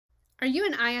Are you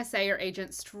an ISA or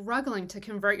agent struggling to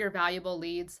convert your valuable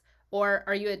leads? Or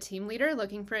are you a team leader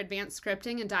looking for advanced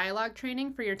scripting and dialogue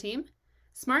training for your team?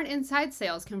 Smart Inside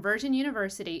Sales Conversion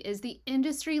University is the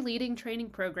industry leading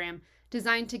training program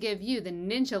designed to give you the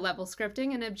ninja level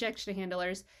scripting and objection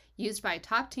handlers used by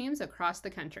top teams across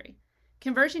the country.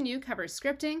 Conversion U covers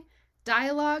scripting,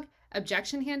 dialogue,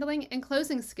 objection handling, and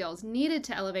closing skills needed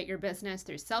to elevate your business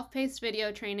through self paced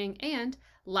video training and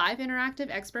live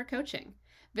interactive expert coaching.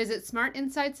 Visit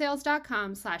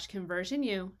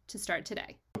smartinsidesales.com/conversionu to start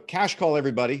today. Cash Call,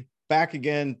 everybody. Back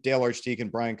again, Dale Archdeek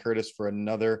and Brian Curtis for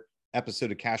another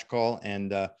episode of Cash Call.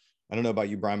 And I don't know about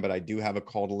you, Brian, but I do have a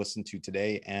call to listen to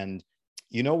today. And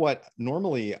you know what?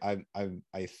 Normally, I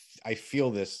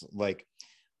feel this like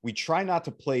we try not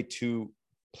to play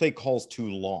calls too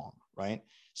long, right?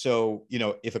 So,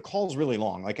 if a call is really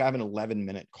long, like I have an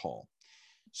 11-minute call.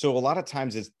 So a lot of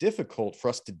times it's difficult for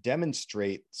us to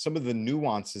demonstrate some of the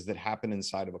nuances that happen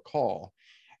inside of a call.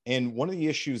 And one of the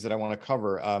issues that I want to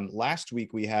cover, last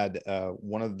week we had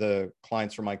one of the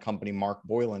clients from my company, Mark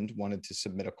Boyland, wanted to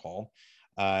submit a call.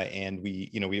 And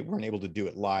we weren't able to do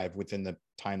it live within the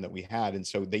time that we had. And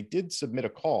so they did submit a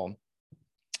call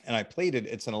and I played it.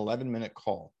 It's an 11-minute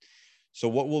call. So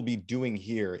what we'll be doing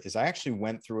here is I actually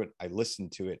went through it, I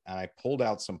listened to it, and I pulled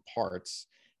out some parts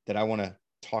that I want to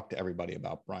talk to everybody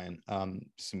about, Brian.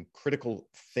 Some critical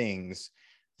things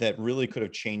that really could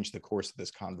have changed the course of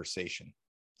this conversation.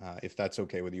 If that's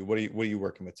okay with you. What are you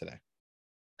working with today?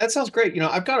 That sounds great.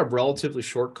 I've got a relatively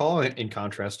short call in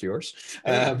contrast to yours.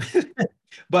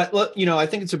 But look, I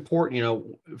think it's important,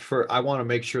 I want to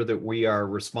make sure that we are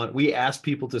we ask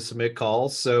people to submit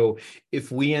calls. So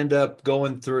if we end up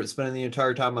going through it, spending the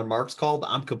entire time on Mark's call,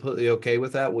 I'm completely okay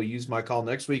with that. We'll use my call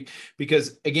next week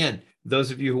because, again,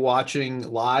 those of you who are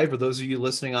watching live or those of you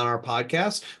listening on our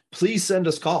podcast, please send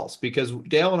us calls because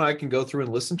Dale and I can go through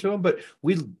and listen to them, but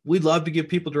we'd love to give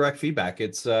people direct feedback.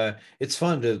 It's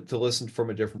fun to listen from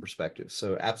a different perspective.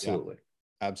 So absolutely.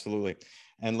 Yeah, absolutely.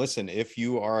 And listen, if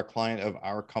you are a client of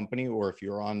our company or if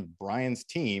you're on Brian's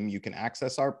team, you can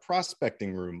access our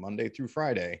prospecting room Monday through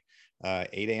Friday, 8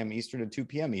 a.m. Eastern to 2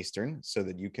 p.m. Eastern, so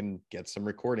that you can get some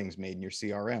recordings made in your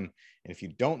CRM. And if you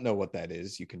don't know what that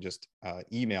is, you can just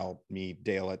email me,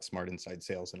 Dale at Smart Inside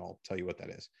Sales, and I'll tell you what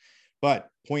that is. But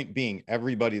point being,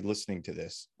 everybody listening to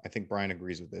this, I think Brian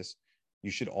agrees with this, you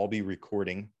should all be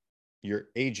recording. Your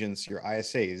agents, your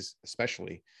ISAs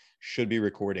especially, should be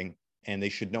recording, and they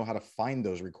should know how to find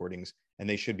those recordings, and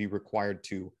they should be required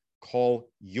to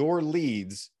call your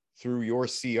leads through your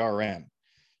CRM.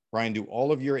 Brian, do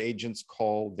all of your agents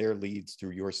call their leads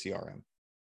through your CRM?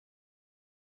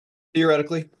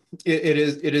 Theoretically, it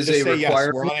is just a say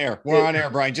requirement. Yes. We're on air,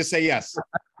 Brian. Just say yes.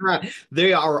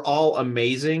 They are all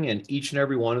amazing, and each and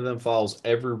every one of them follows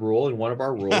every rule. And one of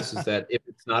our rules is that if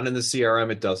it's not in the CRM,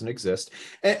 it doesn't exist.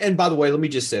 And by the way, let me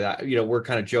just say that, we're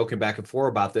kind of joking back and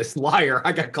forth about this. Liar.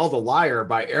 I got called a liar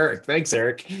by Eric. Thanks,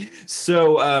 Eric.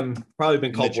 So probably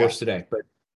been called worse today.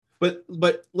 But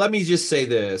let me just say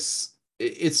this.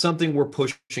 It's something we're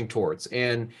pushing towards.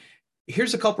 And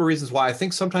here's a couple of reasons why I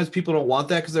think sometimes people don't want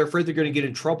that because they're afraid they're going to get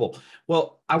in trouble.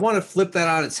 Well, I want to flip that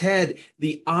on its head.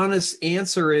 The honest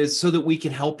answer is so that we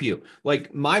can help you.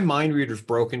 Like my mind reader's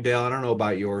broken, Dale. I don't know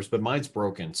about yours, but mine's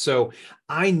broken. So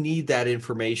I need that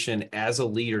information as a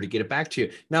leader to get it back to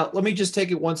you. Now, let me just take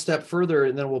it one step further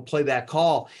and then we'll play that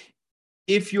call.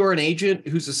 If you're an agent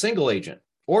who's a single agent,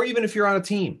 or even if you're on a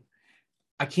team,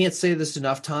 I can't say this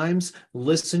enough times.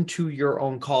 Listen to your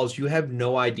own calls. You have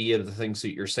no idea the things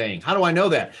that you're saying. How do I know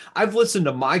that? I've listened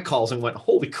to my calls and went,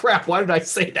 holy crap, why did I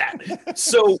say that?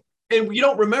 So, and you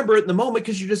don't remember it in the moment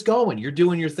because you're just going, you're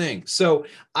doing your thing. So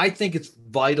I think it's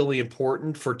vitally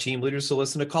important for team leaders to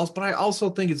listen to calls, but I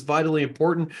also think it's vitally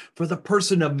important for the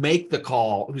person to make the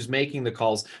call, who's making the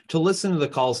calls, to listen to the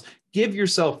calls. Give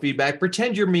yourself feedback.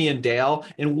 Pretend you're me and Dale.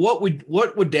 And what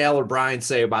would Dale or Brian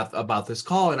say about this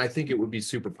call? And I think it would be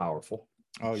super powerful.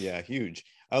 Oh yeah, huge.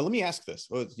 Let me ask this.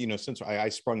 Well, since I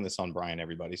sprung this on Brian,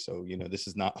 everybody, so this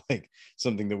is not like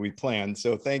something that we planned.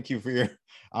 So thank you for your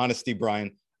honesty,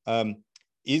 Brian. Are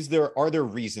there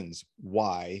reasons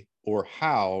why or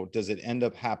how does it end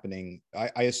up happening?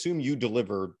 I assume you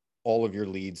deliver all of your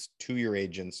leads to your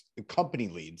agents, company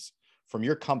leads from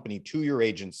your company to your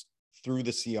agents through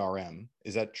the CRM.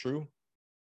 Is that true?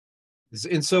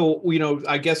 And so,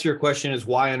 I guess your question is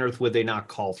why on earth would they not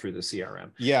call through the CRM?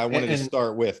 Yeah, I wanted to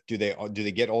start with, do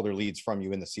they get all their leads from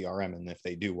you in the CRM? And if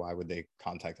they do, why would they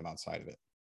contact them outside of it?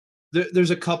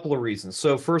 There's a couple of reasons.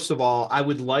 So first of all, I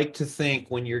would like to think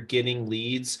when you're getting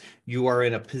leads, you are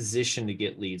in a position to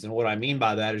get leads. And what I mean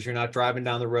by that is you're not driving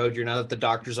down the road, you're not at the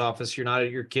doctor's office, you're not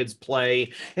at your kid's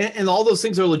play, and all those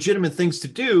things are legitimate things to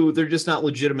do. They're just not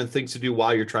legitimate things to do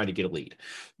while you're trying to get a lead.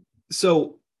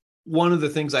 So one of the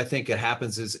things I think it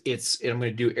happens is and I'm going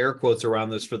to do air quotes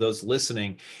around this for those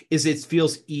listening, is it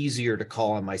feels easier to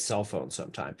call on my cell phone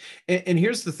sometime. And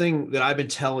here's the thing that I've been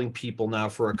telling people now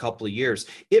for a couple of years.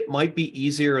 It might be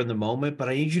easier in the moment, but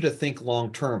I need you to think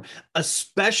long term,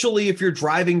 especially if you're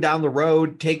driving down the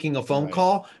road, taking a phone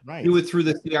call, do it through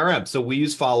the CRM. So we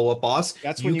use Follow Up Boss.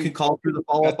 That's when you can call through the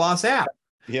Follow Up Boss app.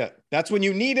 Yeah. That's when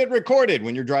you need it recorded,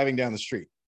 when you're driving down the street.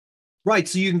 Right.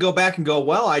 So you can go back and go,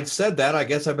 well, I said that, I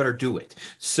guess I better do it.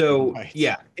 So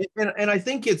yeah. And I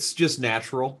think it's just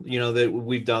natural, that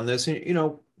we've done this.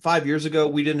 5 years ago,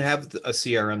 we didn't have a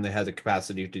CRM that had the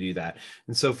capacity to do that.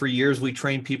 And so for years, we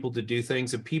trained people to do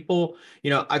things, and people,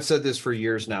 I've said this for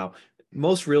years now,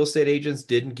 most real estate agents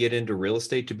didn't get into real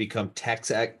estate to become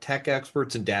tech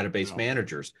experts and database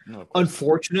managers. No,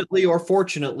 unfortunately, or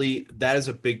fortunately, that is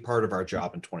a big part of our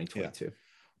job in 2022. Yeah.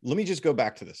 Let me just go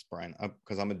back to this, Brian,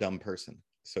 because I'm a dumb person.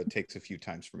 So it takes a few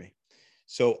times for me.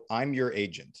 So I'm your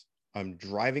agent. I'm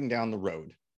driving down the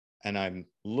road and I'm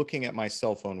looking at my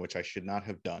cell phone, which I should not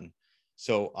have done.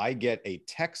 So I get a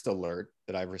text alert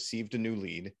that I've received a new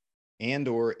lead and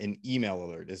or an email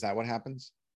alert. Is that what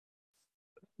happens?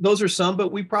 Those are some,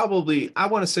 but I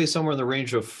want to say somewhere in the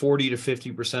range of 40 to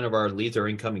 50% of our leads are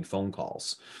incoming phone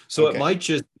calls. So it might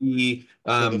just be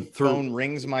so the phone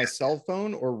rings my cell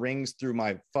phone or rings through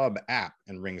my FUB app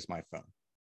and rings my phone.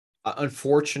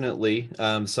 Unfortunately,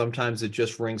 sometimes it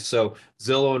just rings. So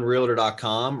Zillow and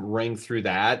Realtor.com ring through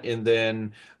that. And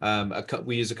then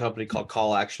we use a company called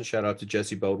Call Action. Shout out to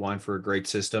Jesse Bodwine for a great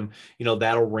system.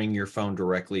 That'll ring your phone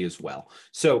directly as well.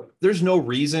 So there's no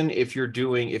reason if you're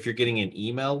getting an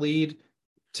email lead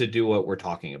to do what we're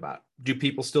talking about. Do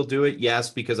people still do it? Yes,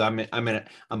 because I'm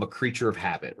a creature of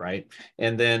habit, right?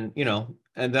 And then,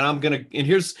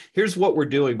 here's what we're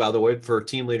doing, by the way, for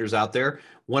team leaders out there.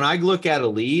 When I look at a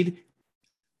lead,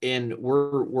 and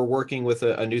we're working with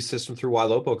a new system through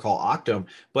Ylopo called Octum,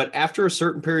 but after a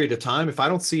certain period of time, if I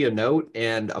don't see a note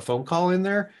and a phone call in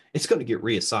there, it's going to get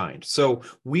reassigned. So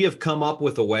we have come up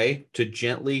with a way to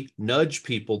gently nudge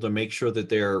people to make sure that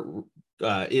they're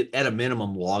at a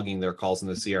minimum logging their calls in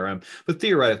the CRM, but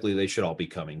theoretically they should all be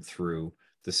coming through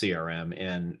the CRM,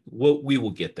 and we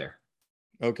will get there.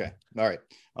 Okay. All right.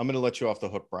 I'm going to let you off the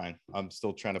hook, Brian. I'm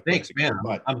still trying to. Thanks, man.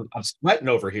 I'm sweating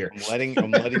over here.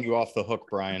 I'm letting you off the hook,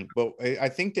 Brian. But I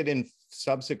think that in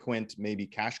subsequent maybe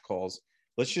cash calls,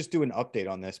 let's just do an update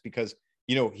on this because,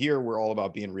 here we're all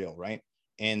about being real, right?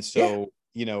 And so,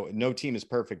 no team is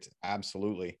perfect.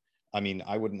 Absolutely. I mean,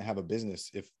 I wouldn't have a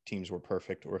business if teams were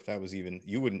perfect, or if that was even,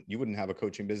 you wouldn't have a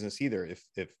coaching business either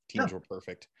if teams were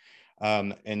perfect.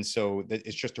 And so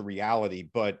it's just a reality,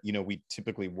 but we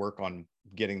typically work on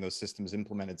getting those systems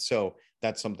implemented. So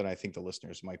that's something I think the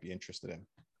listeners might be interested in.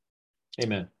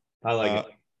 Amen. I like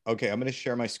it. Okay. I'm going to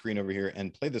share my screen over here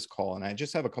and play this call. And I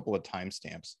just have a couple of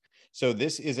timestamps. So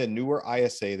this is a newer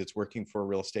ISA that's working for a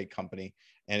real estate company.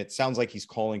 And it sounds like he's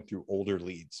calling through older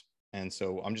leads. And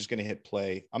so I'm just going to hit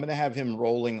play. I'm going to have him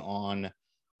rolling on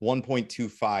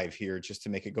 1.25 here just to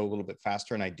make it go a little bit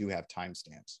faster. And I do have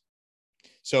timestamps.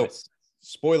 So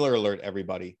spoiler alert,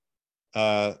 everybody.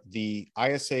 The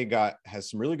ISA has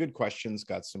some really good questions,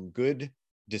 got some good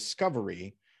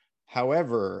discovery.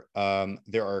 However,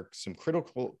 there are some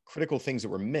critical things that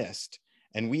were missed.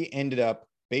 And we ended up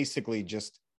basically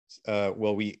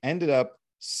we ended up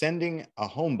sending a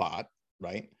home bot,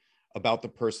 right, about the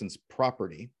person's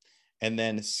property, and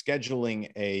then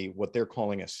scheduling what they're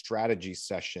calling a strategy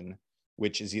session,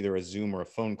 which is either a Zoom or a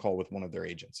phone call with one of their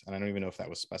agents. And I don't even know if that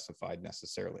was specified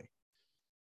necessarily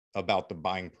about the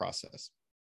buying process.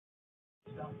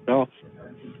 No.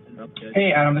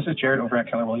 Hey, Adam, this is Jared over at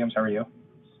Keller Williams. How are you?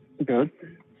 Good.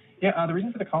 Yeah, the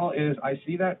reason for the call is I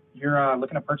see that you're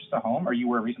looking to purchase a home, or you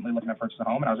were recently looking to purchase a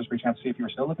home, and I was just reaching out to see if you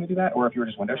were still looking to do that, or if you were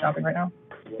just window shopping right now.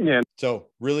 Yeah. So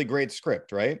really great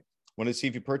script, right? Want to see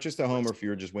if you purchased a home or if you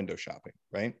were just window shopping,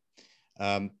 right?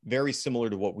 Very similar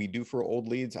to what we do for old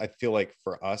leads. I feel like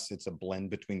for us, it's a blend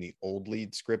between the old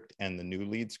lead script and the new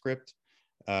lead script.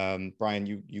 Brian,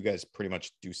 you guys pretty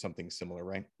much do something similar,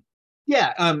 right?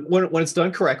 Yeah, when it's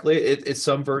done correctly, it's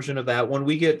some version of that. When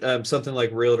we get something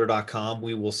like Realtor.com,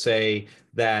 we will say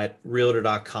that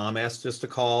Realtor.com asked us to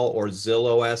call, or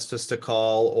Zillow asked us to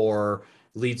call, or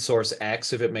Lead Source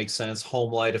X, if it makes sense,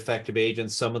 HomeLight, Effective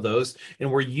Agents, some of those.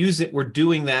 And we're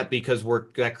doing that because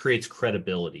that creates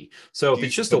credibility. So if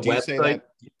it's just a website.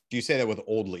 Do you say that with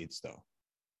old leads though?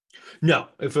 No,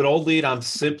 if an old lead, I'm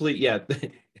simply, yeah.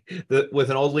 With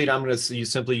an old lead, I'm going to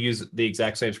simply use the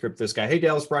exact same script. This guy, hey,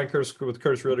 Dallas, Brian Curtis with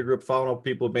Curtis Realty Group, following up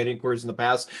people who've made inquiries in the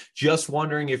past. Just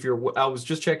wondering if I was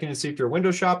just checking to see if you're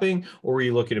window shopping, or were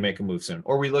you looking to make a move soon?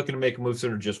 Or were you looking to make a move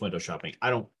soon, or just window shopping? I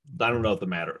don't know if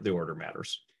the order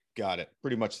matters. Got it.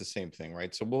 Pretty much the same thing,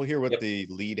 right? So we'll hear what Yep. the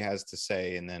lead has to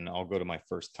say, and then I'll go to my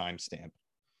first timestamp.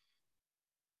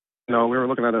 No, we were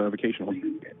looking at a vacation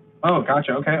home. Oh,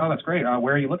 gotcha. Okay. Oh, that's great.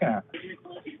 Where are you looking at?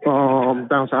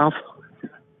 Down south.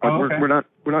 But Oh, okay. we're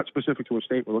not specific to a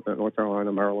state. We're looking at North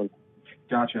Carolina, Maryland.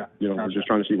 Gotcha. We're Gotcha. just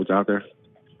trying to see what's out there.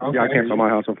 Okay. Yeah, I can't sell my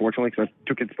house, unfortunately, because I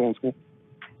took it still in school.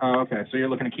 Oh, okay. So you're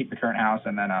looking to keep the current house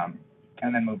and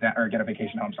then move down or get a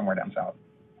vacation home somewhere down south.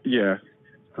 Yeah.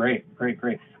 Great.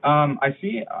 I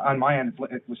see on my end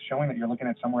it was showing that you're looking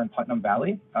at somewhere in Putnam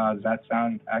Valley. Does that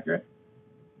sound accurate?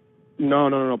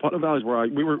 No. Putnam Valley is where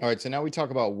we were. All right. So now we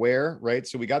talk about where, right?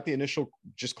 So we got the initial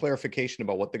just clarification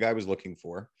about what the guy was looking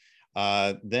for.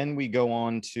 Then we go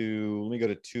on to, let me go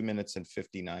to 2 minutes and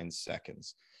 59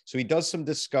 seconds. So he does some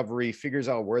discovery, figures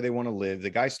out where they want to live. The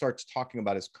guy starts talking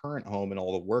about his current home and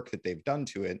all the work that they've done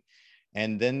to it.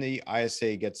 And then the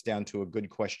ISA gets down to a good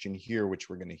question here, which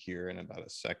we're going to hear in about a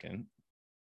second.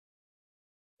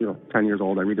 10 years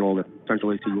old. I rebuilt it,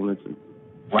 central AC units. And,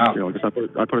 Wow. just I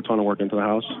put a ton of work into the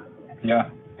house. Yeah.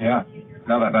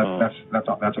 No,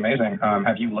 that's amazing.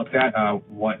 Have you looked at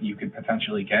what you could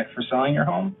potentially get for selling your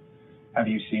home? Have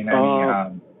you seen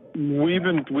any? We've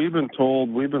been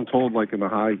told like in the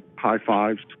high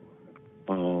fives.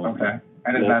 Okay.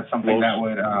 And is that something that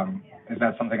would is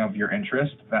that something of your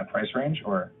interest, that price range,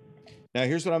 or? Now,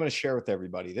 here's what I'm going to share with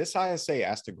everybody. This ISA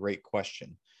asked a great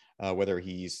question, whether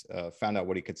he's found out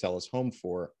what he could sell his home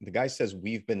for. The guy says,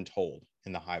 we've been told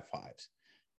in the high fives.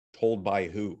 Told by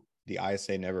who? The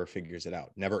ISA never figures it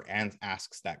out, never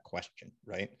asks that question,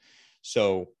 right?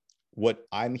 So what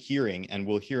I'm hearing, and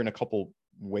we'll hear in a couple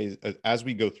ways as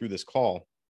we go through this call,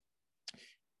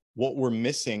 what we're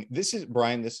missing, this is,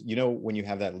 Brian, this, when you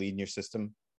have that lead in your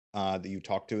system that you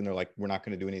talk to and they're like, we're not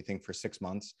going to do anything for 6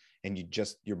 months, and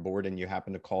you're bored and you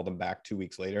happen to call them back 2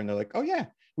 weeks later and they're like, oh yeah,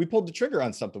 we pulled the trigger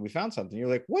on something, we found something. You're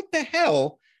like, what the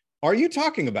hell are you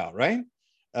talking about, right?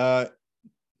 Oh,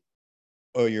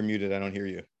 you're muted, I don't hear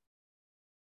you.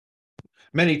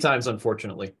 Many times,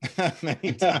 unfortunately.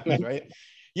 Many times, right?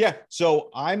 Yeah. So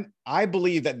I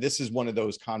believe that this is one of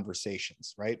those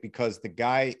conversations, right? Because the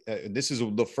guy, this is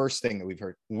the first thing that we've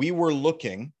heard. We were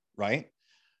looking, right?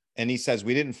 And he says,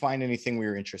 we didn't find anything we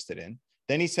were interested in.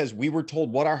 Then he says, we were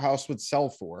told what our house would sell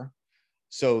for.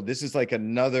 So this is like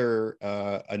another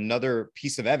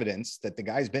piece of evidence that the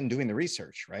guy's been doing the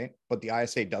research, right? But the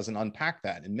ISA doesn't unpack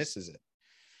that and misses it.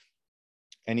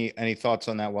 Any thoughts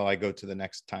on that while I go to the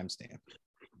next timestamp?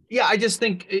 Yeah, I just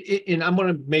think, and I'm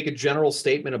going to make a general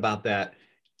statement about that.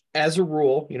 As a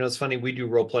rule, it's funny, we do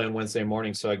role play on Wednesday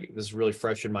morning, so this is really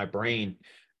fresh in my brain.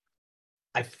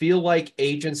 I feel like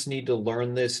agents need to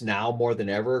learn this now more than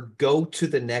ever. Go to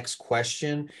the next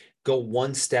question, go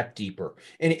one step deeper.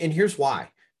 And here's why.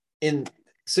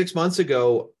 6 months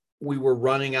ago, we were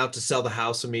running out to sell the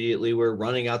house immediately. We were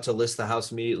running out to list the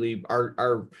house immediately.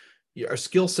 Our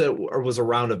skill set was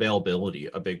around availability,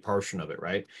 a big portion of it,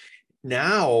 right?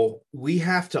 Now we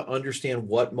have to understand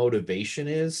what motivation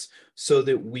is so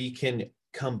that we can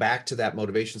come back to that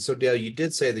motivation. So Dale, you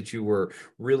did say that you were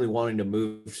really wanting to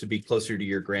move to be closer to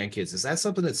your grandkids. Is that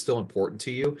something that's still important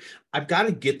to you? I've got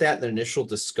to get that in the initial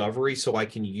discovery so I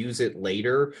can use it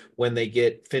later when they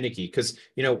get finicky. Because,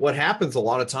 what happens a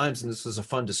lot of times, and this was a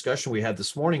fun discussion we had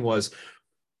this morning, was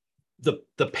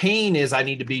the pain is I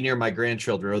need to be near my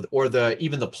grandchildren, or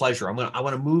even the pleasure. I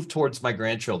want to move towards my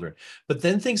grandchildren. But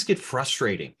then things get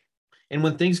frustrating. And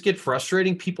when things get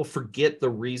frustrating, people forget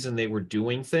the reason they were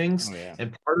doing things. Oh, yeah.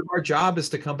 And part of our job is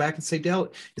to come back and say,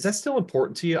 Dale, is that still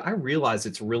important to you? I realize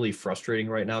it's really frustrating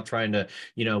right now trying to,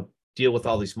 deal with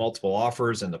all these multiple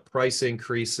offers and the price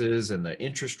increases and the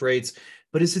interest rates.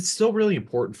 But is it still really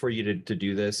important for you to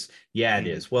do this? Yeah, it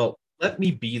is. Well, let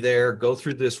me be there, go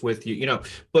through this with you,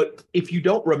 but if you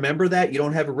don't remember that, you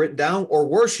don't have it written down, or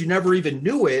worse, you never even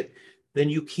knew it, then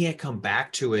you can't come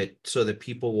back to it so that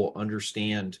people will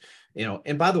understand,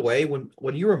 and by the way,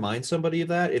 when you remind somebody of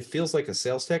that, it feels like a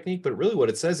sales technique, but really what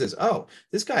it says is, oh,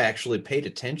 this guy actually paid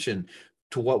attention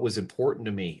to what was important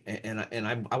to me. And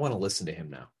I want to listen to him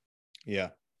now. Yeah,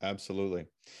 absolutely.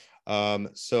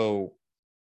 So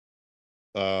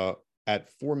at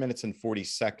 4 minutes and 40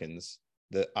 seconds,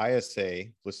 the ISA,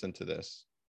 listen to this,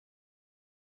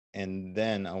 and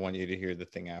then I want you to hear the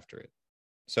thing after it.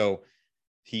 So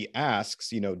he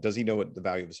asks, does he know what the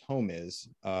value of his home is?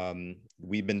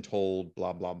 We've been told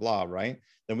blah, blah, blah, right?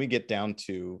 Then we get down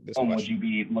to this question. Would you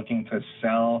be looking to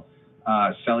sell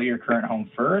your current home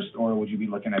first, or would you be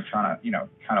looking at trying to,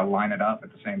 kind of line it up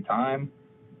at the same time?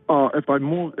 If I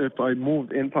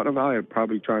moved in Putnam Valley, I'd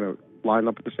probably try to line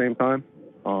up at the same time.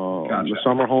 Gotcha. The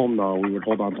summer home, no, we would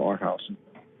hold on to our house.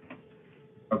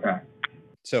 Okay.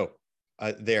 So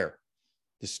the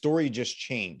story just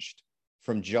changed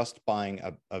from just buying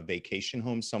a vacation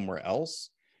home somewhere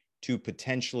else to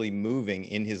potentially moving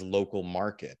in his local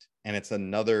market. And it's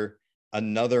another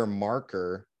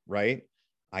marker, right?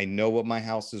 I know what my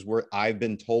house is worth. I've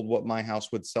been told what my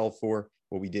house would sell for.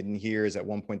 What we didn't hear is at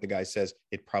one point the guy says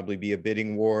it'd probably be a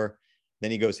bidding war.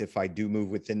 Then he goes, if I do move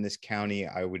within this county,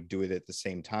 I would do it at the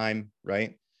same time,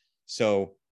 right?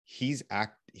 So he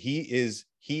is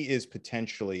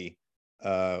potentially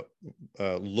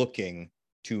looking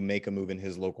to make a move in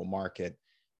his local market.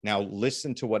 Now,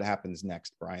 listen to what happens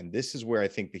next, Brian. This is where I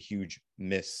think the huge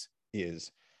miss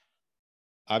is.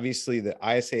 Obviously, the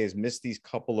ISA has missed these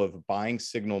couple of buying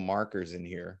signal markers in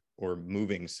here, or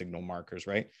moving signal markers,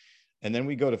 right? And then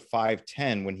we go to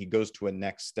 510 when he goes to a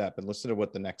next step, and listen to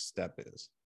what the next step is.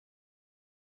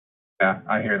 Yeah,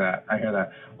 I hear that.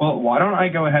 Well, why don't I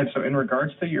go ahead? So in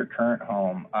regards to your current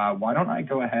home, why don't I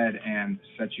go ahead and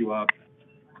set you up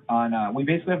on, we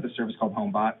basically have the service called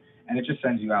HomeBot, and it just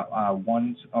sends you out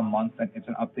once a month. It's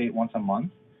an update once a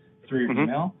month through your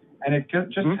email. And it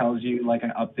just tells you like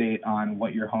an update on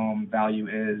what your home value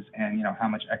is and, how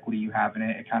much equity you have in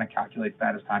it. It kind of calculates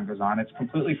that as time goes on. It's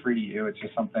completely free to you. It's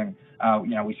just something,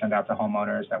 we send out to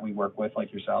homeowners that we work with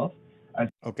like yourself.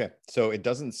 Okay. So it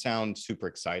doesn't sound super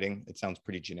exciting. It sounds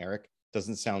pretty generic.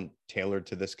 Doesn't sound tailored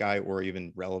to this guy or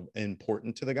even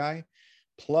important to the guy.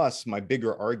 Plus, my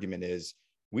bigger argument is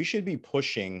we should be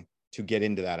pushing to get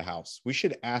into that house. We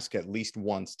should ask at least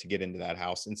once to get into that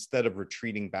house instead of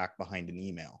retreating back behind an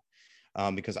email.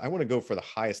 Because I want to go for the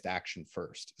highest action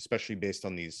first, especially based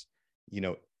on these,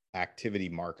 activity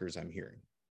markers I'm hearing.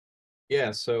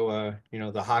 Yeah. So,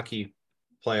 the hockey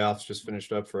playoffs just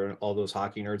finished up for all those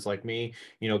hockey nerds like me.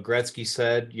 Gretzky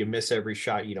said, you miss every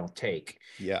shot you don't take.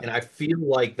 Yeah. And I feel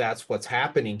like that's what's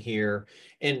happening here.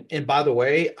 And by the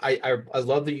way, I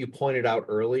love that you pointed out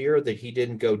earlier that he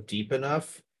didn't go deep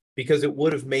enough, because it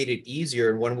would have made it easier.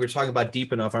 And when we're talking about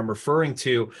deep enough, I'm referring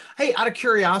to, hey, out of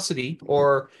curiosity,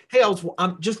 or hey,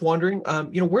 I'm just wondering,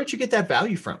 where'd you get that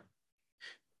value from?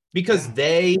 Because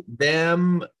they,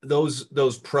 them,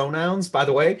 those pronouns, by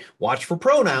the way, watch for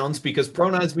pronouns, because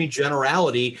pronouns mean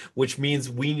generality, which means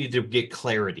we need to get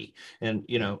clarity. And,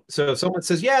 so if someone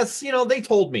says, yes, they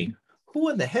told me, who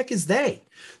in the heck is they?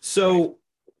 So,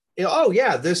 oh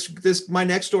yeah, this my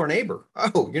next door neighbor.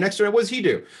 Oh, your next door, what does he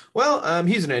do? Well,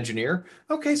 he's an engineer.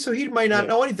 Okay, so he might not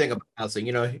know anything about housing.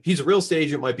 He's a real estate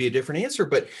agent, might be a different answer.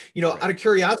 But out of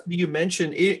curiosity, you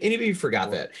mentioned, any of you forgot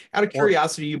that. Out of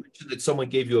curiosity, you mentioned that someone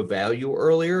gave you a value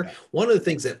earlier. Yeah. One of the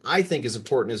things that I think is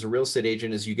important as a real estate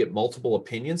agent is you get multiple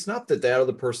opinions. Not that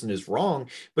other person is wrong,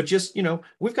 but just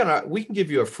we can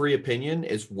give you a free opinion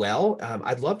as well.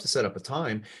 I'd love to set up a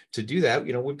time to do that.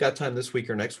 We've got time this week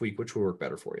or next week, which will work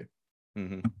better for you.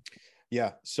 Mm-hmm.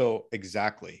 Yeah, so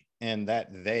exactly. And that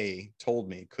they told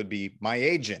me could be my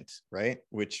agent, right?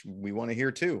 Which we want to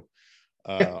hear too.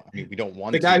 We don't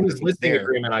want the guy who's listing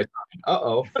agreement I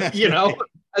signed.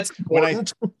 That's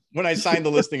important. when I signed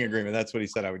the listing agreement, that's what he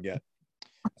said I would get.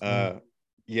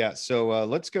 Yeah, so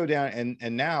let's go down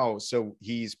and now, so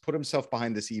he's put himself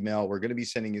behind this email. We're going to be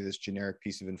sending you this generic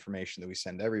piece of information that we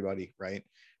send everybody, right?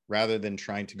 Rather than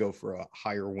trying to go for a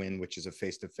higher win, which is a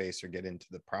face-to-face or get into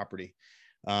the property.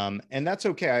 And that's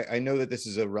okay. I know that this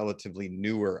is a relatively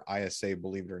newer ISA,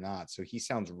 believe it or not. So he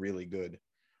sounds really good.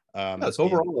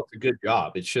 Overall, it's a good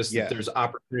job. It's just that there's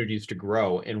opportunities to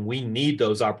grow, and we need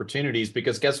those opportunities,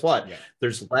 because guess what? Yeah.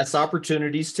 There's less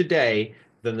opportunities today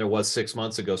than there was 6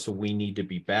 months ago. So we need to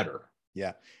be better.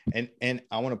 Yeah. And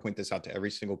I want to point this out to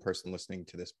every single person listening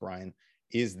to this, Brian,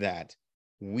 is that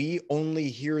we only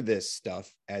hear this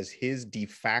stuff as his de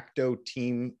facto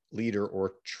team leader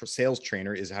or sales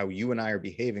trainer, is how you and I are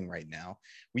behaving right now.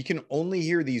 We can only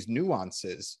hear these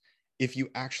nuances if you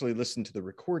actually listen to the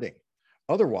recording.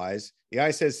 Otherwise, the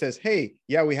guy says, hey,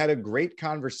 yeah, we had a great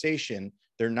conversation.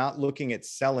 They're not looking at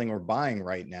selling or buying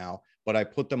right now, but I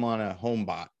put them on a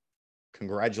HomeBot.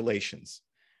 Congratulations.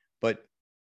 But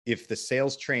if the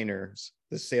sales trainers,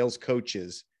 the sales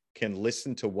coaches can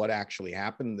listen to what actually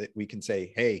happened, that we can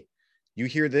say, hey, you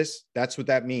hear this? That's what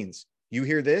that means. You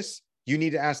hear this? You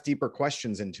need to ask deeper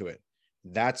questions into it.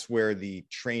 That's where the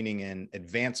training and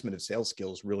advancement of sales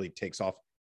skills really takes off,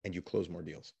 and you close more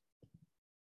deals.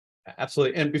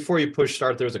 Absolutely. And before you push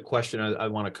start, there's a question I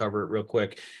want to cover it real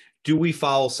quick. Do we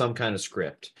follow some kind of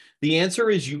script? The answer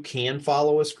is you can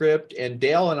follow a script. And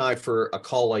Dale and I, for a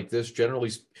call like this, generally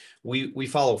we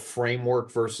follow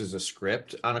framework versus a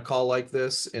script on a call like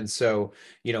this. And so,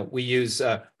 we use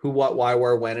who, what, why,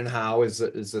 where, when, and how is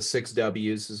the 6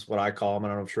 W's is what I call them.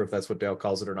 And I'm not sure if that's what Dale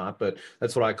calls it or not, but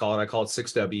that's what I call it. I call it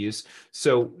 6 W's.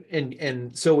 So,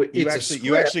 and so you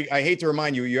actually, I hate to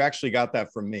remind you, you actually got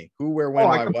that from me. Who, where, when,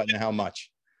 why, what, and how much.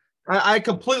 I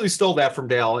completely stole that from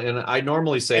Dale, and I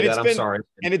normally say that. I'm sorry.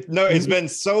 And it's been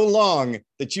so long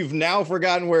that you've now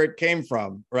forgotten where it came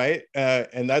from, right?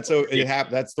 And that's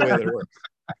that's the way that it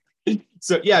works.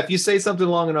 So yeah, if you say something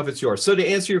long enough, it's yours. So to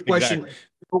answer your question, Exactly.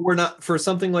 we're not, for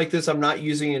something like this, I'm not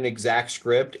using an exact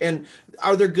script. And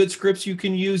are there good scripts you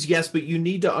can use? Yes, but you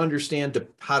need to understand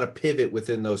how to pivot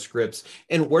within those scripts.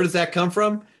 And where does that come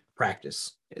from?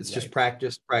 Practice. It's just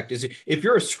practice. If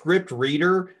you're a script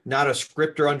reader, not a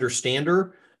scripter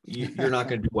understander, you're not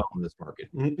going to do well in this market.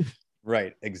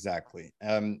 Right. Exactly.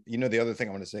 The other thing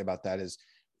I want to say about that is,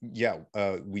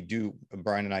 we do,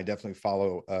 Brian and I definitely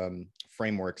follow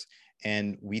frameworks,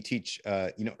 and we teach,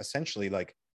 essentially,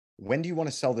 like, when do you want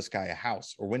to sell this guy a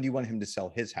house, or when do you want him to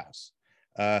sell his house?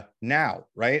 Now,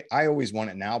 right? I always want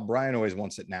it now. Brian always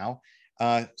wants it now.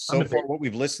 So far, what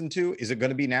we've listened to, is it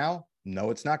going to be now?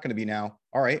 No, it's not going to be now.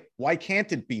 All right. Why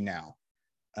can't it be now?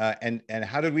 And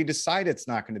how did we decide it's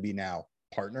not going to be now,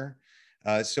 partner?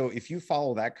 So if you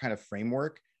follow that kind of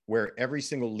framework, where every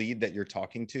single lead that you're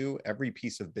talking to, every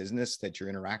piece of business that you're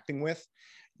interacting with,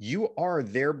 you are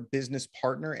their business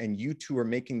partner, and you two are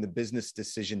making the business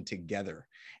decision together.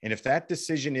 And if that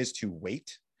decision is to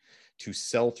wait, to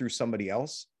sell through somebody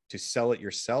else, to sell it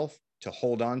yourself, to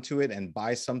hold on to it and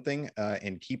buy something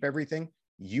and keep everything,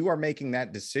 you are making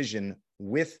that decision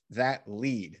with that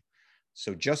lead.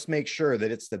 So just make sure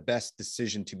that it's the best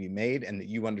decision to be made, and that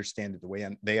you understand it the way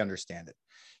they understand it.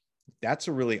 That's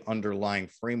a really underlying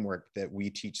framework that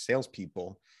we teach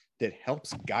salespeople, that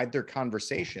helps guide their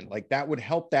conversation. Like, that would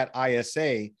help that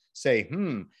ISA say,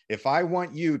 if I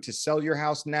want you to sell your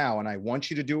house now, and I want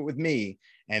you to do it with me,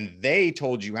 and they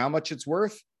told you how much it's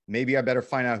worth, maybe I better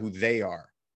find out who they are.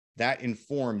 That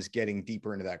informs getting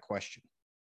deeper into that question.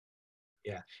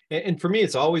 Yeah. And for me,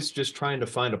 it's always just trying to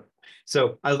find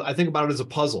so I think about it as a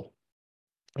puzzle,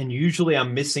 and usually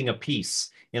I'm missing a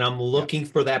piece, and I'm looking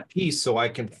for that piece so I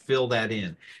can fill that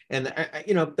in. And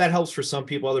that helps for some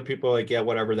people. Other people are like, yeah,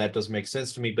 whatever, that doesn't make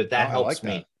sense to me, but that helps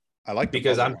me. I like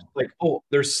because I'm like, oh,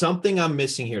 there's something I'm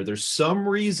missing here. There's some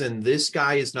reason this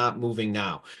guy is not moving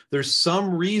now. There's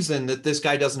some reason that this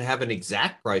guy doesn't have an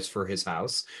exact price for his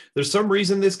house. There's some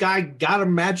reason this guy got a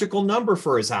magical number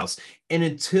for his house. And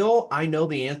until I know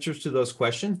the answers to those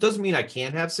questions, doesn't mean I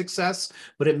can't have success,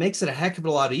 but it makes it a heck of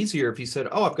a lot easier if he said,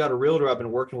 oh, I've got a realtor I've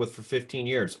been working with for 15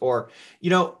 years. Or,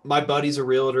 my buddy's a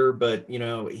realtor, but,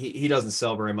 he doesn't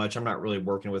sell very much. I'm not really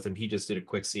working with him. He just did a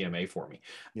quick CMA for me.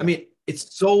 Yeah. I mean,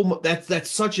 that's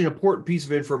such an important piece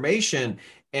of information.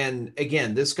 And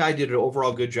again, this guy did an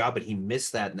overall good job, but he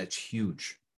missed that. And that's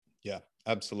huge. Yeah,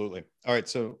 absolutely. All right.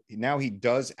 So now he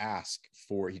tries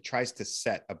to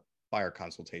set a buyer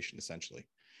consultation essentially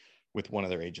with one of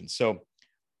their agents. So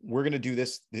we're going to do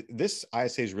this. This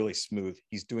ISA is really smooth.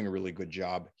 He's doing a really good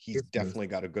job. He's definitely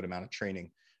got a good amount of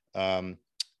training.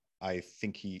 I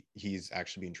think he's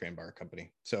actually being trained by our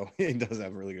company. So he does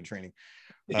have really good training.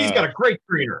 He's got a great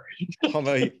trainer.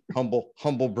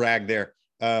 humble brag there.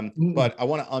 But I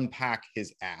want to unpack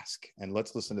his ask, and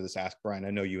let's listen to this ask, Brian.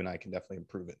 I know you and I can definitely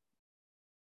improve it.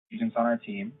 Agents on our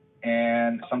team,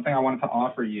 and something I wanted to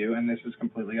offer you, and this is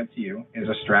completely up to you, is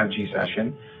a strategy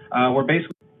session. We're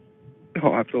basically.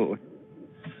 Oh, absolutely.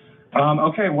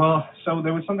 Okay, well, so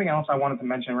there was something else I wanted to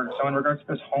mention. So in regards to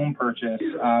this home purchase,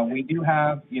 we do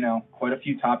have, quite a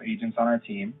few top agents on our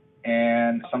team.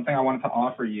 And something I wanted to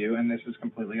offer you, and this is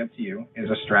completely up to you,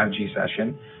 is a strategy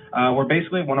session. Where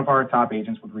basically one of our top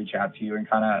agents would reach out to you and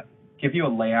kind of give you a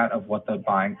layout of what the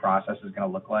buying process is going to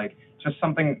look like. Just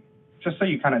so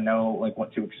you kind of know like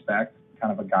what to expect,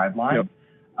 kind of a guideline. Yep.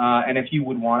 And if you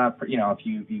would want to,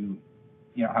 if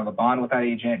you have a bond with that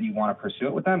agent and you want to pursue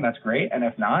it with them, that's great. And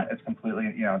if not, it's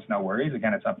completely, it's no worries.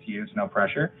 Again, it's up to you. It's no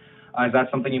pressure. Is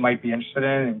that something you might be interested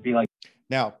in? It'd be like.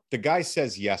 Now, the guy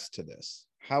says yes to this.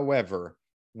 However,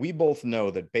 we both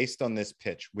know that based on this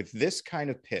pitch, with this kind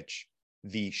of pitch,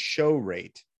 the show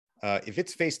rate, if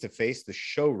it's face-to-face, the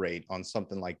show rate on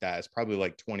something like that is probably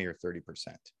like 20 or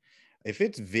 30%. If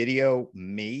it's video,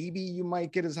 maybe you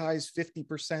might get as high as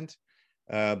 50%.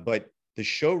 But the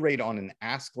show rate on an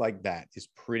ask like that is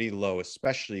pretty low,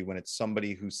 especially when it's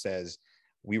somebody who says,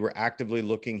 we were actively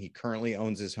looking. He currently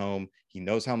owns his home. He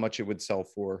knows how much it would sell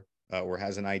for. or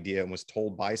has an idea and was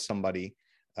told by somebody,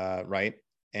 right?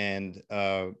 And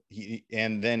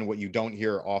then what you don't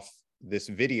hear off this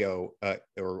video,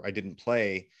 or I didn't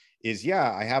play, is,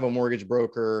 yeah, I have a mortgage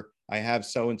broker, I have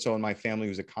so-and-so in my family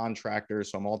who's a contractor,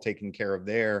 so I'm all taken care of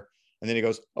there. And then he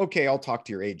goes, okay, I'll talk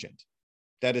to your agent.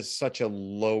 That is such a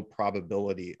low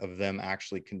probability of them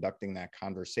actually conducting that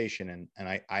conversation.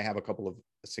 And I have a couple of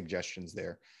suggestions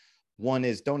there. One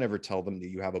is, don't ever tell them that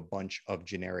you have a bunch of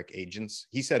generic agents.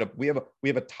 He said, we have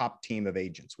a top team of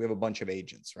agents. We have a bunch of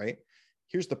agents, right?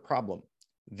 Here's the problem.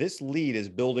 This lead is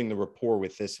building the rapport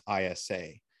with this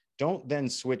ISA. Don't then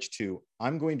switch to,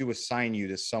 I'm going to assign you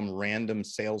to some random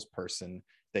salesperson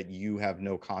that you have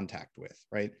no contact with,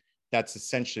 right? That's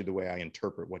essentially the way I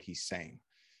interpret what he's saying.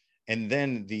 And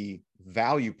then the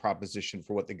value proposition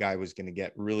for what the guy was going to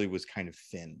get really was kind of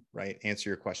thin, right? Answer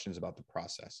your questions about the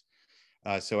process.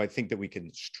 So I think that we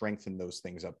can strengthen those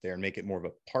things up there and make it more of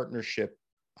a partnership.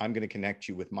 I'm going to connect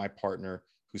you with my partner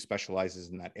who specializes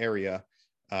in that area.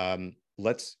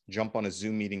 Let's jump on a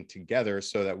Zoom meeting together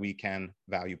so that we can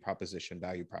value proposition.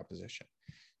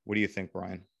 What do you think,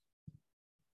 Brian?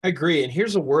 I agree. And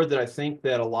here's a word that I think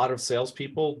that a lot of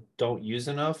salespeople don't use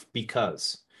enough: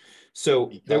 because.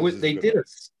 So they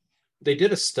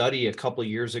did a study a couple of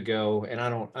years ago, and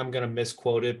I'm going to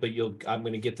misquote it, but I'm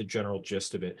going to get the general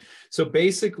gist of it. So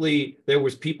basically, there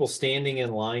was people standing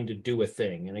in line to do a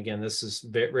thing. And again, this is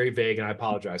very vague, and I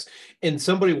apologize. And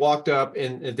somebody walked up,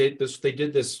 and they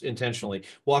did this intentionally,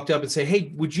 walked up and say,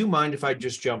 hey, would you mind if I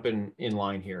just jump in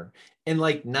line here? And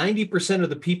like 90% of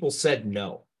the people said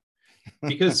no,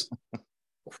 because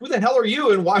who the hell are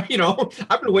you? And why,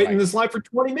 I've been waiting in this line for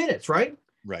 20 minutes, right?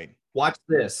 Right. Watch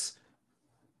this.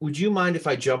 Would you mind if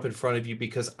I jump in front of you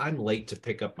because I'm late to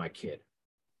pick up my kid?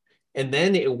 And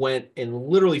then it went and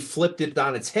literally flipped it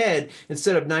on its head.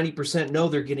 Instead of 90% no,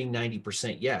 they're getting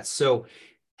 90% yes. So,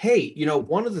 hey,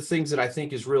 one of the things that I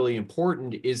think is really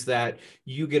important is that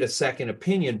you get a second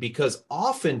opinion, because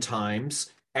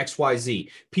oftentimes XYZ,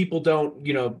 people don't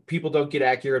get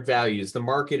accurate values. The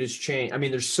market has changed. I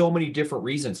mean, there's so many different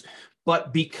reasons,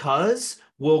 but because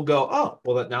we'll go, oh,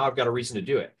 well, now I've got a reason to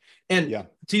do it. And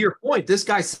to your point, this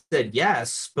guy said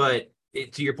yes, but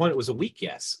to your point, it was a weak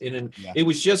yes. And it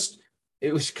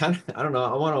was kind of, I don't know,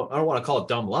 I don't want to call it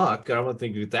dumb luck. I don't want to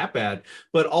think it's that bad,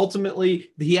 but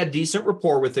ultimately he had decent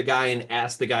rapport with the guy and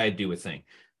asked the guy to do a thing.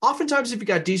 Oftentimes, if you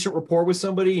got decent rapport with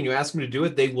somebody and you ask them to do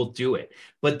it, they will do it.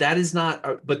 But that is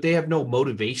not, but they have no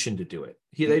motivation to do it.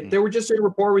 They were just in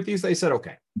rapport with you. So they said,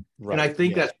 okay. Right. And I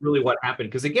think that's really what happened.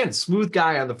 Because again, smooth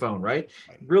guy on the phone, right?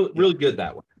 Really good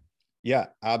that way. Yeah,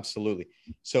 absolutely.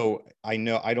 So I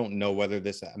don't know whether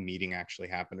this meeting actually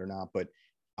happened or not, but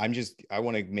I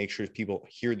want to make sure people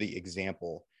hear the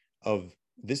example of,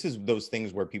 this is those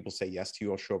things where people say yes to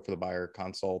you, I'll show up for the buyer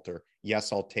consult, or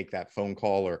yes, I'll take that phone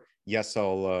call, or yes,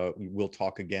 we'll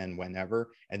talk again whenever,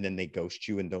 and then they ghost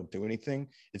you and don't do anything.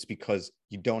 It's because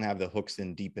you don't have the hooks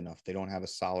in deep enough. They don't have a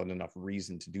solid enough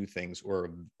reason to do things,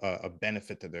 or a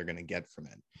benefit that they're going to get from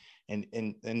it.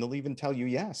 And they'll even tell you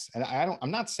yes. And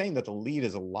I'm not saying that the lead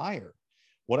is a liar.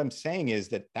 What I'm saying is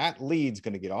that lead's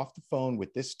going to get off the phone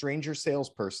with this stranger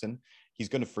salesperson. He's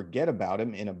going to forget about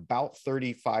him in about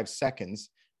 35 seconds,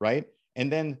 right?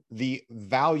 And then the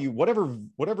value,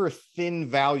 whatever thin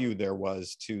value there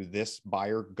was to this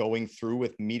buyer going through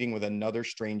with meeting with another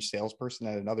strange salesperson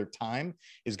at another time,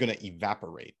 is going to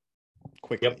evaporate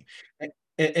quickly. Yep.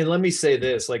 And let me say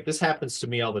this, like, this happens to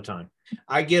me all the time.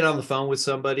 I get on the phone with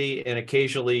somebody, and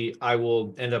occasionally I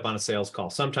will end up on a sales call.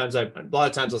 Sometimes a lot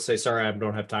of times I'll say, sorry, I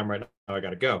don't have time right now, I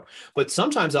got to go. But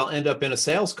sometimes I'll end up in a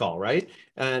sales call, right?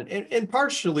 And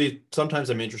partially, sometimes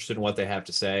I'm interested in what they have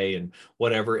to say and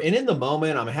whatever. And in the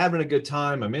moment, I'm having a good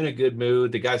time. I'm in a good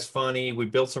mood. The guy's funny. We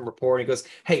built some rapport. And he goes,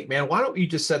 hey, man, why don't you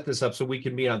just set this up so we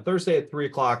can meet on Thursday at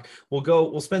 3:00?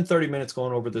 We'll spend 30 minutes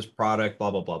going over this product,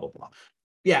 blah, blah, blah, blah, blah.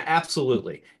 Yeah,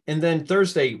 absolutely. And then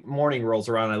Thursday morning rolls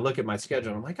around. I look at my schedule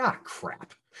and I'm like,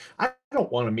 crap. I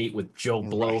don't want to meet with Joe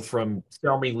Blow from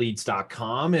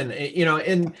sellmeleads.com. And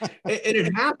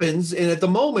it happens. And at the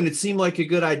moment, it seemed like a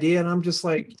good idea. And I'm just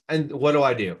like, and what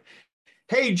do?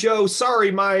 Hey, Joe, sorry,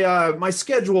 my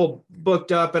schedule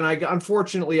booked up and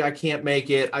unfortunately I can't make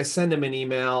it. I send him an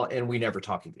email and we never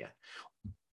talk again.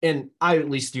 And I at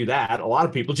least do that. A lot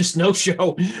of people just no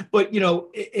show, but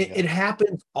it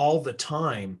happens all the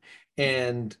time.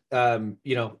 And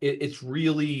it's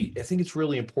really, I think it's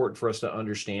really important for us to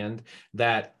understand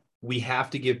that we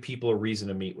have to give people a reason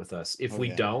to meet with us. If we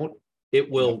don't, it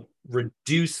will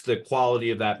reduce the quality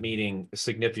of that meeting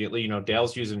significantly.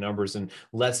 Dale's using numbers and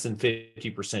less than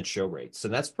 50% show rates. So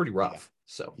that's pretty rough.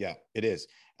 So yeah, it is.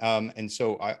 And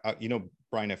so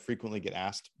Brian, I frequently get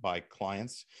asked by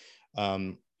clients,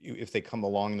 if they come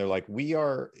along and they're like,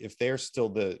 if they're still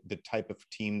the type of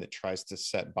team that tries to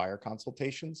set buyer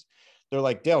consultations, they're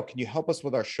like, Dale, can you help us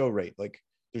with our show rate? Like,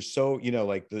 there's so,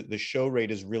 like the show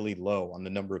rate is really low on the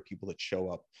number of people that show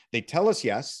up. They tell us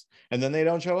yes, and then they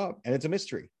don't show up, and it's a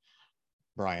mystery.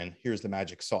 Brian, here's the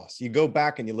magic sauce. You go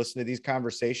back and you listen to these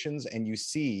conversations and you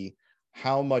see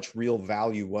how much real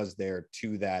value was there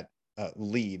to that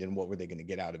lead, and what were they going to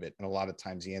get out of it? And a lot of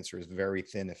times the answer is very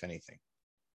thin, if anything.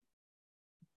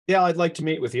 Yeah, I'd like to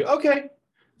meet with you. Okay.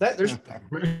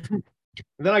 And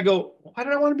then I go, why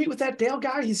did I want to meet with that Dale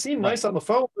guy? He seemed nice on the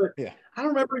phone, but I don't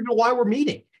remember even why we're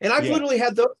meeting. And I've literally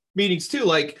had those meetings too.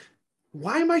 Like,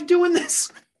 why am I doing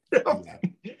this?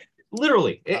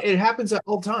 Literally, it happens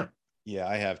all the time. Yeah,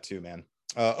 I have too, man.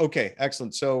 Okay,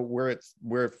 excellent. So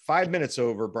we're 5 minutes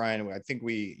over, Brian. I think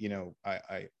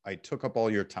I took up all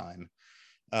your time.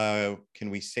 Can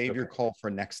we save your call for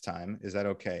next time? Is that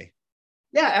okay?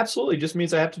 Yeah, absolutely. Just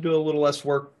means I have to do a little less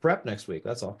work prep next week.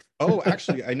 That's all. Oh,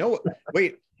 actually, I know.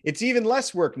 Wait, it's even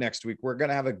less work next week. We're going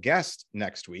to have a guest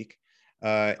next week.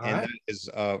 That is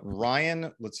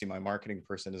Ryan. Let's see. My marketing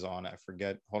person is on. I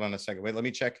forget. Hold on a second. Wait, let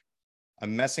me check.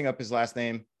 I'm messing up his last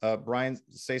name. Brian,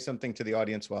 say something to the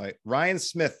audience. Ryan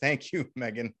Smith. Thank you,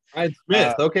 Megan. Ryan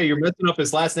Smith. Okay, you're messing up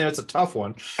his last name. It's a tough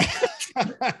one.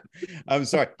 I'm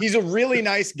sorry. He's a really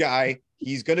nice guy.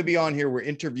 He's going to be on here. We're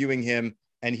interviewing him,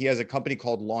 and he has a company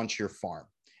called Launch Your Farm.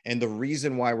 And the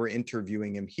reason why we're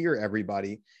interviewing him here,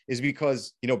 everybody, is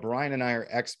because, Brian and I are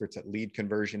experts at lead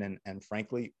conversion. And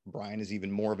frankly, Brian is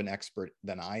even more of an expert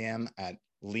than I am at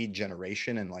lead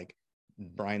generation. And like,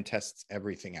 Brian tests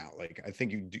everything out. Like, I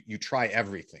think you try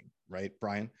everything, right,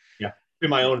 Brian? Yeah. To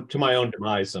my own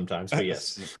demise sometimes, but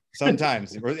yes.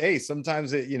 Sometimes, or hey,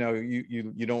 sometimes you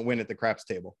don't win at the craps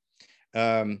table.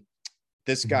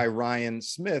 This guy, Ryan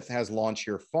Smith, has Launch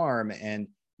Your Farm. And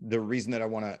the reason that I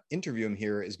want to interview him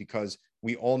here is because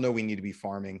we all know we need to be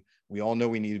farming. We all know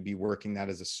we need to be working that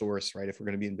as a source, right? If we're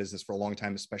going to be in business for a long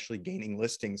time, especially gaining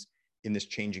listings in this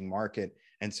changing market.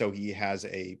 And so he has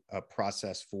a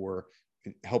process for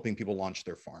helping people launch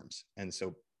their farms. And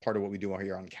so part of what we do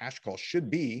here on Cash Call should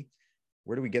be,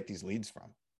 where do we get these leads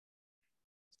from?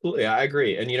 Absolutely, I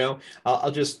agree. And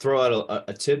I'll just throw out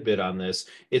a tidbit on this.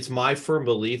 It's my firm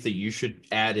belief that you should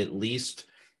add at least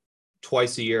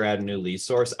twice a year, add a new lead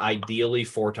source, ideally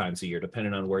 4 times a year,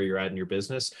 depending on where you're at in your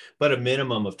business. But a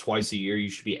minimum of twice a year,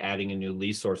 you should be adding a new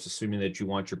lead source, assuming that you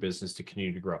want your business to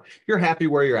continue to grow. If you're happy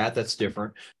where you're at, that's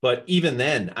different. But even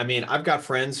then, I mean, I've got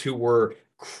friends who were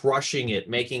crushing it,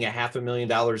 making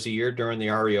 $500,000 a year during the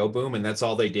REO boom, and that's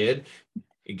all they did.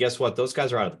 And guess what? Those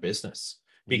guys are out of the business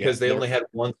because they only had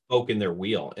one spoke in their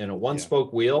wheel, and a one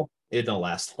spoke wheel, it don't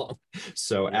last long.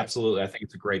 So absolutely, I think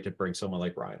it's great to bring someone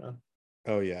like Brian on.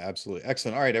 Oh yeah, absolutely.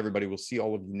 Excellent. All right, everybody. We'll see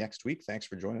all of you next week. Thanks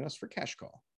for joining us for Cash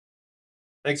Call.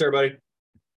 Thanks, everybody.